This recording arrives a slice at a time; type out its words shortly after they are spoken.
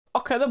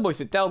Okay then boys,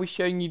 today I'll be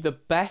showing you the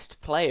best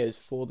players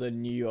for the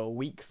new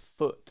weak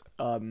foot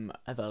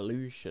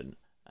evolution.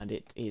 And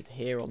it is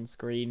here on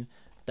screen.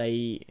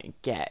 They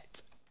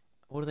get,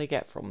 what do they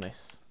get from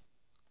this?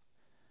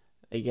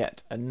 They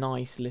get a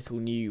nice little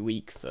new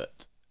weak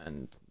foot,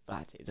 and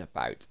that is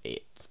about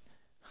it.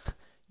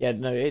 Yeah,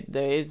 no, it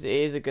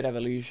is a good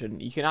evolution.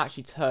 You can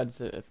actually turn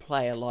a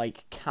player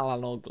like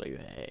Calhanoglu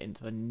here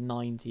into a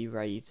 90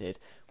 rated,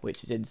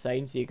 which is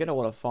insane. So you're going to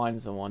want to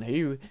find someone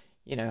who,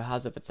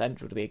 has the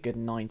potential to be a good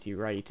 90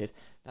 rated.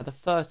 Now, the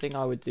first thing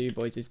I would do,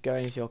 boys, is go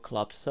into your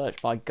club, search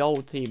by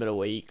gold team of the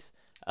weeks,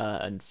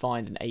 and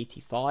find an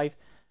 85.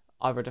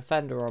 Either a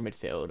defender or a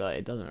midfielder,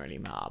 it doesn't really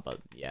matter, but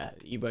yeah,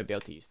 you won't be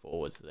able to use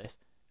forwards for this.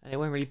 And it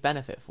won't really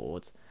benefit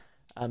forwards.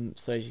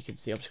 So as you can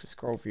see, I'm just going to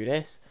scroll through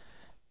this.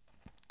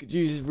 Could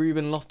use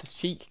Ruben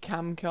Loftus-Cheek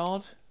cam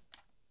card.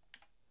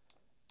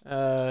 You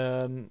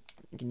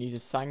can use a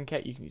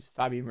Sanket, you can use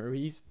Fabio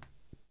Ruiz.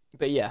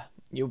 But yeah,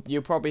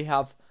 you'll probably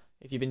have,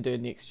 if you've been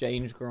doing the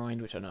exchange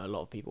grind, which I know a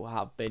lot of people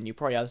have been, you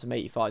probably have some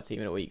 85 team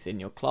of the weeks in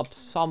your club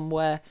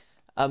somewhere.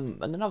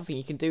 And another thing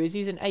you can do is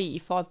use an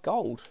 85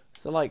 gold.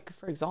 So like,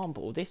 for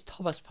example, this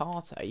Thomas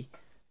Partey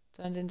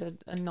turns into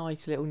a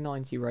nice little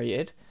 90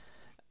 rated.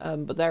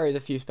 But there is a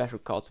few special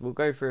cards, so we'll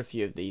go through a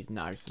few of these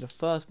now. So the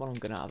first one I'm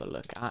going to have a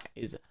look at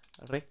is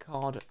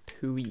Ricard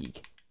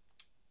Puig,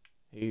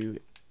 who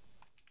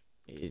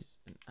is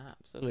an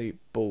absolute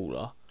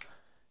baller.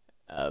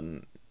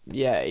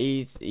 Yeah,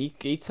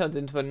 he turns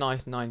into a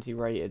nice 90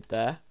 rated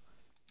there.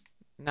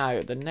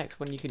 Now, the next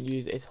one you can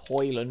use is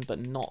Højlund, but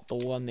not the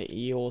one that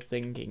you're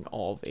thinking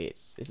of.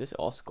 Is this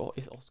Oscar?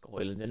 It's Oscar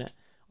Højlund, isn't it?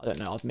 I don't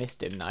know, I've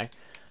missed him now.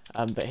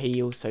 But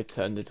he also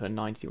turned into a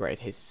 90 rated,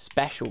 his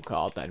special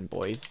card then,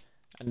 boys.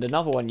 And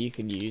another one you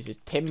can use is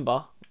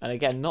Timber. And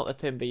again, not the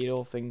Timber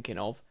you're thinking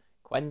of,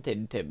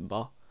 Quentin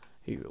Timber,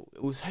 who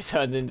also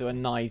turns into a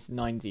nice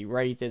 90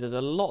 rated. There's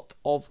a lot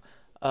of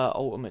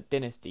Ultimate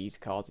Dynasties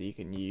cards you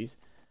can use.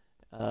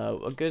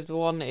 A good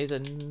one is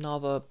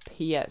another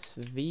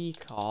PSV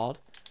card.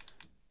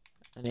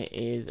 And it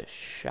is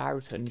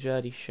Schouten,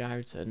 Jordi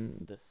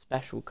Schouten, the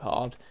special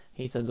card.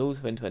 He turns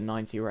also into a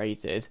 90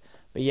 rated.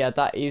 But yeah,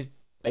 that is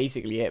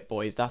basically it,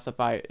 boys. That's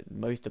about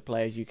most of the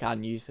players you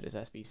can use for this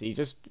SBC.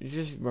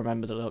 Just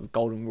remember the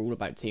golden rule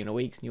about team of the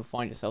weeks, and you'll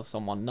find yourself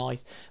someone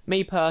nice.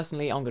 Me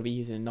personally, I'm going to be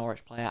using a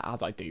Norwich player,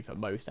 as I do for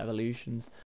most evolutions.